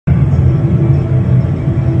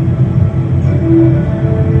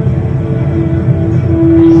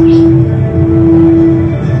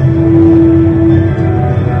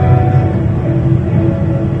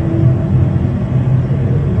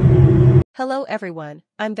Hello everyone,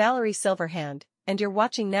 I'm Valerie Silverhand, and you're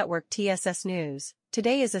watching Network TSS News.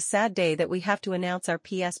 Today is a sad day that we have to announce our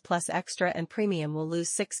PS Plus Extra and Premium will lose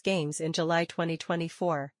 6 games in July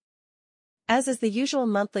 2024. As is the usual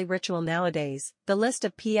monthly ritual nowadays, the list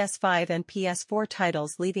of PS5 and PS4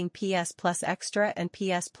 titles leaving PS Plus Extra and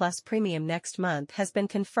PS Plus Premium next month has been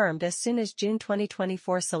confirmed as soon as June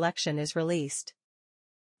 2024 selection is released.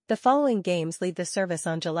 The following games leave the service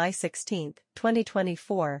on July 16,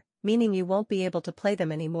 2024, meaning you won't be able to play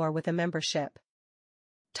them anymore with a membership.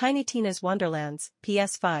 Tiny Tina's Wonderlands,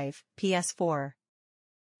 PS5, PS4.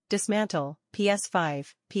 Dysmantle,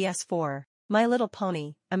 PS5, PS4. My Little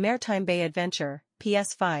Pony, a Maretime Bay Adventure,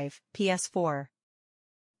 PS5, PS4.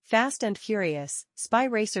 Fast and Furious, Spy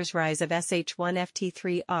Racers Rise of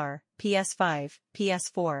SH-1FT3R, PS5,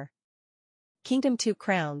 PS4. Kingdom 2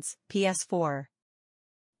 Crowns, PS4.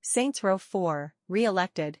 Saints Row 4,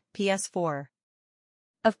 Re-elected, PS4.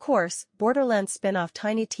 Of course, Borderlands spin-off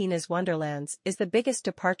Tiny Tina's Wonderlands is the biggest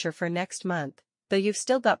departure for next month, though you've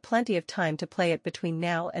still got plenty of time to play it between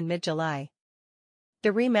now and mid-July. The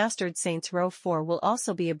remastered Saints Row 4 will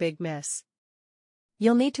also be a big miss.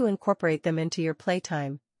 You'll need to incorporate them into your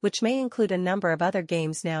playtime, which may include a number of other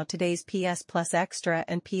games now. Today's PS Plus Extra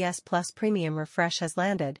and PS Plus Premium refresh has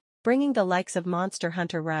landed, bringing the likes of Monster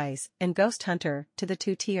Hunter Rise and Ghost Hunter to the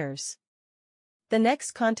 2 tiers. The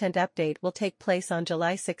next content update will take place on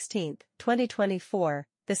July 16, 2024,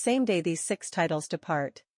 the same day these 6 titles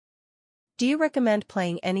depart. Do you recommend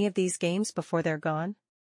playing any of these games before they're gone?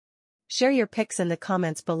 Share your picks in the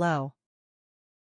comments below.